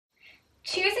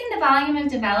Choosing the volume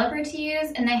of developer to use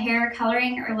in the hair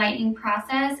coloring or lightening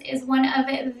process is one of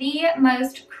the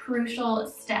most crucial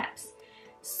steps.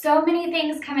 So many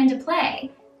things come into play: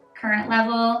 current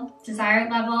level, desired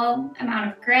level,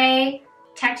 amount of gray,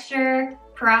 texture,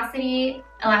 porosity,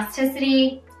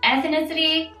 elasticity,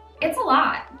 ethnicity. It's a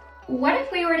lot. What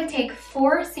if we were to take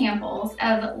 4 samples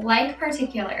of like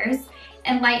particulars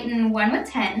and lighten one with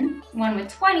 10, one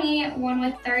with 20, one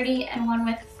with 30, and one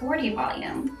with 40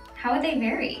 volume? How would they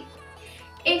vary?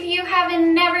 If you have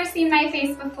never seen my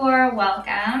face before,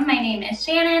 welcome. My name is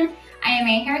Shannon. I am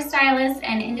a hairstylist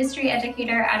and industry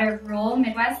educator out of rural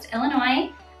Midwest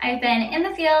Illinois. I've been in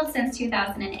the field since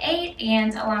 2008,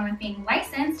 and along with being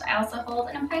licensed, I also hold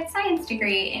an applied science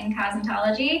degree in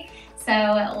cosmetology.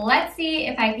 So let's see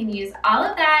if I can use all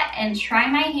of that and try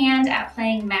my hand at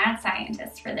playing mad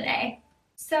scientist for the day.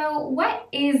 So what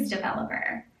is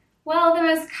developer? Well, the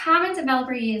most common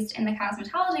developer used in the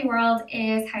cosmetology world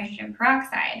is hydrogen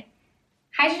peroxide.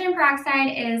 Hydrogen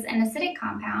peroxide is an acidic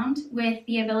compound with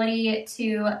the ability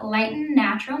to lighten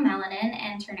natural melanin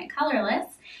and turn it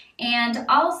colorless, and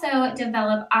also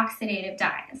develop oxidative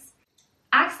dyes.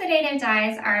 Oxidative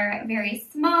dyes are very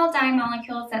small dye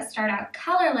molecules that start out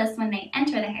colorless when they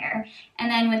enter the hair, and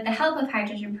then with the help of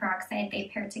hydrogen peroxide, they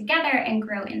pair together and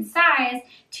grow in size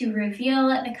to reveal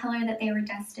the color that they were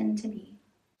destined to be.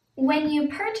 When you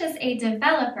purchase a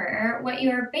developer, what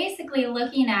you're basically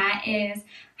looking at is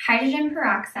hydrogen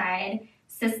peroxide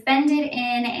suspended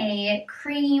in a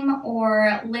cream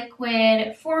or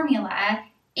liquid formula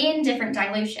in different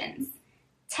dilutions.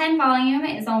 10 volume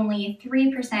is only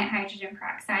 3% hydrogen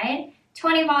peroxide,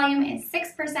 20 volume is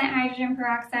 6% hydrogen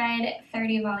peroxide,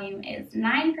 30 volume is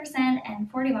 9%, and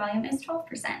 40 volume is 12%.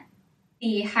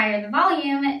 The higher the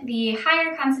volume, the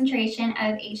higher concentration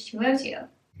of H2O2.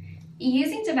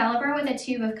 Using developer with a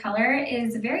tube of color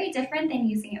is very different than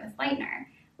using it with lightener.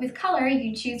 With color,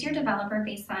 you choose your developer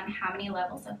based on how many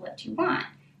levels of lift you want.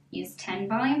 Use 10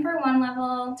 volume for 1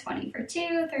 level, 20 for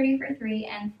 2, 30 for 3,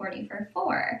 and 40 for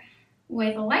 4.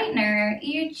 With lightener,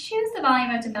 you choose the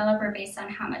volume of developer based on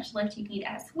how much lift you need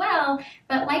as well,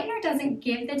 but lightener doesn't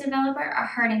give the developer a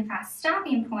hard and fast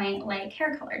stopping point like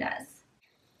hair color does.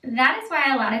 That is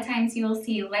why a lot of times you will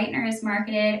see lighteners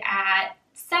marketed at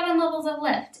 7 levels of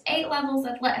lift, 8 levels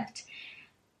of lift.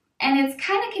 And it's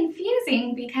kind of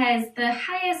confusing because the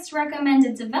highest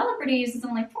recommended developer to use is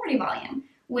only 40 volume,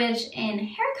 which in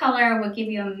hair color would give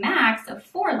you a max of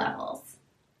 4 levels.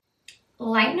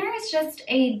 Lightener is just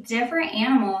a different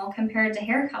animal compared to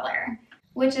hair color,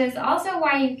 which is also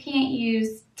why you can't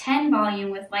use 10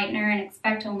 volume with lightener and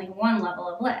expect only 1 level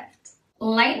of lift.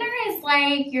 Lightener is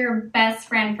like your best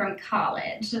friend from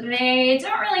college. They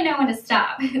don't really know when to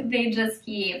stop. They just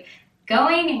keep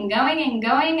going and going and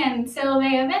going until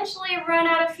they eventually run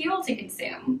out of fuel to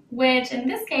consume, which in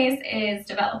this case is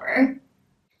developer.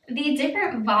 The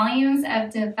different volumes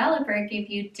of developer give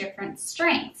you different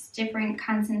strengths, different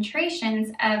concentrations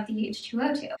of the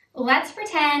H2O2. Let's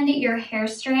pretend your hair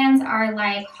strands are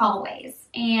like hallways,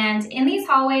 and in these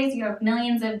hallways you have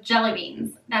millions of jelly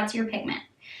beans. That's your pigment.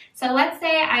 So let's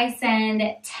say I send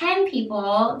 10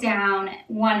 people down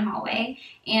one hallway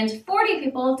and 40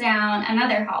 people down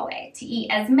another hallway to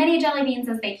eat as many jelly beans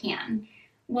as they can.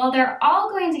 Well, they're all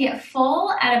going to get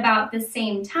full at about the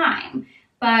same time,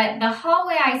 but the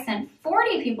hallway I sent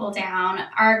 40 people down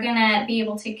are gonna be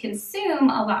able to consume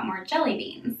a lot more jelly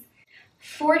beans.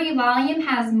 40 volume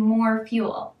has more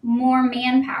fuel, more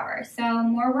manpower, so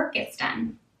more work gets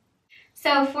done.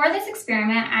 So for this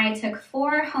experiment, I took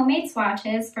 4 homemade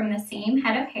swatches from the same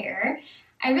head of hair.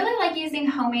 I really like using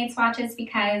homemade swatches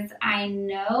because I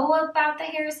know about the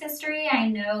hair's history. I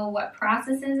know what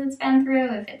processes it's been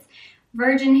through, if it's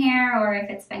virgin hair or if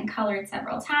it's been colored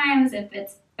several times, if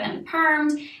it's been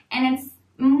permed, and it's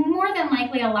more than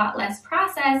likely a lot less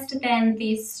processed than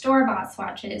these store-bought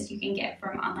swatches you can get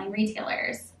from online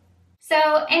retailers.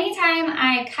 So anytime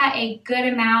I cut a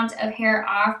good amount of hair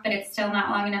off, but it's still not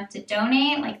long enough to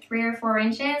donate, like 3 or 4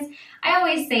 inches, I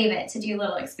always save it to do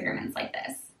little experiments like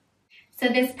this. So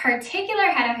this particular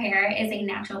head of hair is a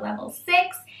natural level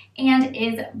 6 and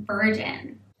is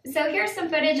virgin. So here's some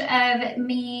footage of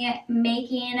me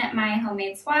making my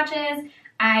homemade swatches.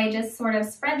 I just sort of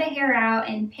spread the hair out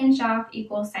and pinch off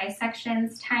equal size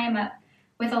sections, tie them up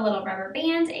with a little rubber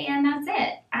band, and that's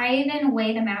it. I even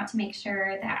weigh them out to make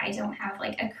sure that I don't have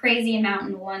like a crazy amount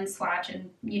in one swatch and,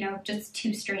 just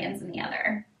 2 strands in the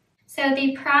other. So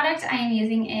the product I am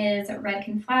using is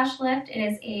Redken Flash Lift. It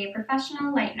is a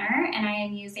professional lightener, and I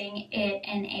am using it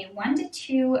in a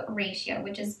 1:2 ratio,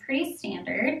 which is pretty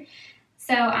standard.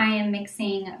 So I am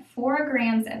mixing 4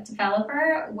 grams of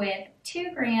developer with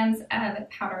 2 grams of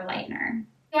powder lightener.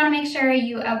 You want to make sure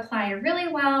you apply really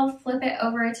well, flip it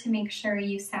over to make sure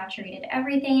you saturated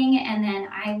everything, and then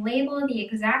I label the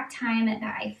exact time that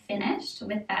I finished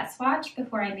with that swatch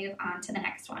before I move on to the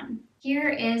next one. Here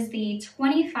is the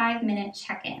 25-minute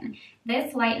check-in.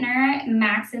 This lightener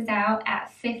maxes out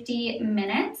at 50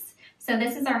 minutes, so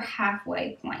this is our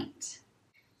halfway point.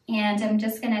 And I'm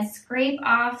just going to scrape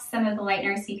off some of the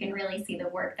lightener so you can really see the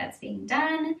work that's being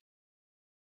done.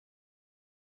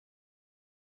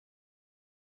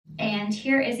 And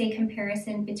here is a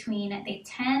comparison between the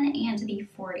 10 and the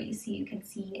 40 so you can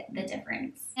see the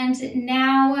difference. And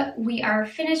now we are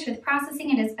finished with processing.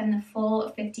 It has been the full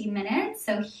 50 minutes.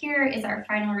 So here is our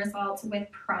final results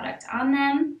with product on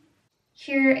them.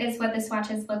 Here is what the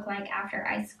swatches look like after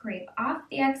I scrape off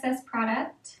the excess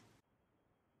product.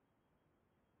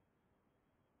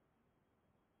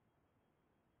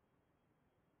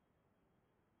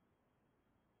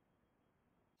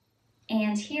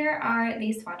 And here are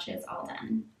the swatches all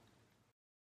done.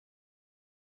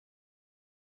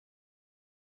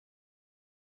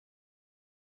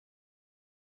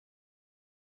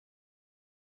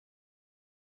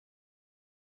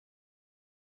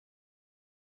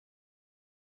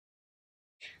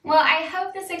 Well, I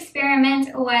hope this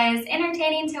experiment was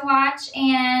entertaining to watch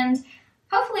and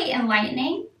hopefully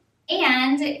enlightening.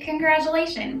 And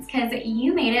congratulations, because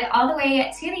you made it all the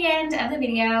way to the end of the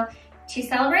video. To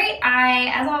celebrate,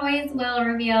 I, as always, will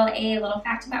reveal a little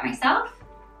fact about myself.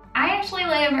 I actually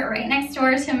live right next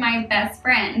door to my best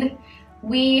friend.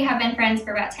 We have been friends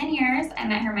for about 10 years. I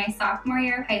met her my sophomore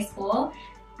year of high school.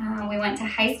 We went to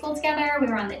high school together. We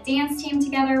were on the dance team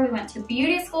together. We went to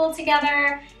beauty school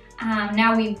together.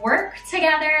 Now we work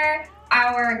together.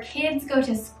 Our kids go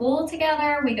to school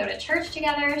together. We go to church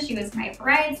together. She was my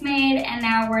bridesmaid, and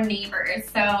now we're neighbors.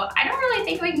 So I don't really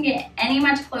think we can get any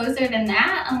much closer than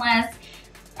that unless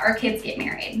our kids get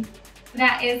married.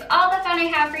 That is all the fun I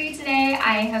have for you today.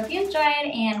 I hope you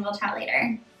enjoyed, and we'll chat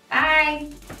later. Bye.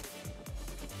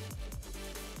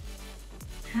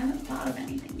 I haven't thought of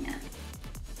anything yet.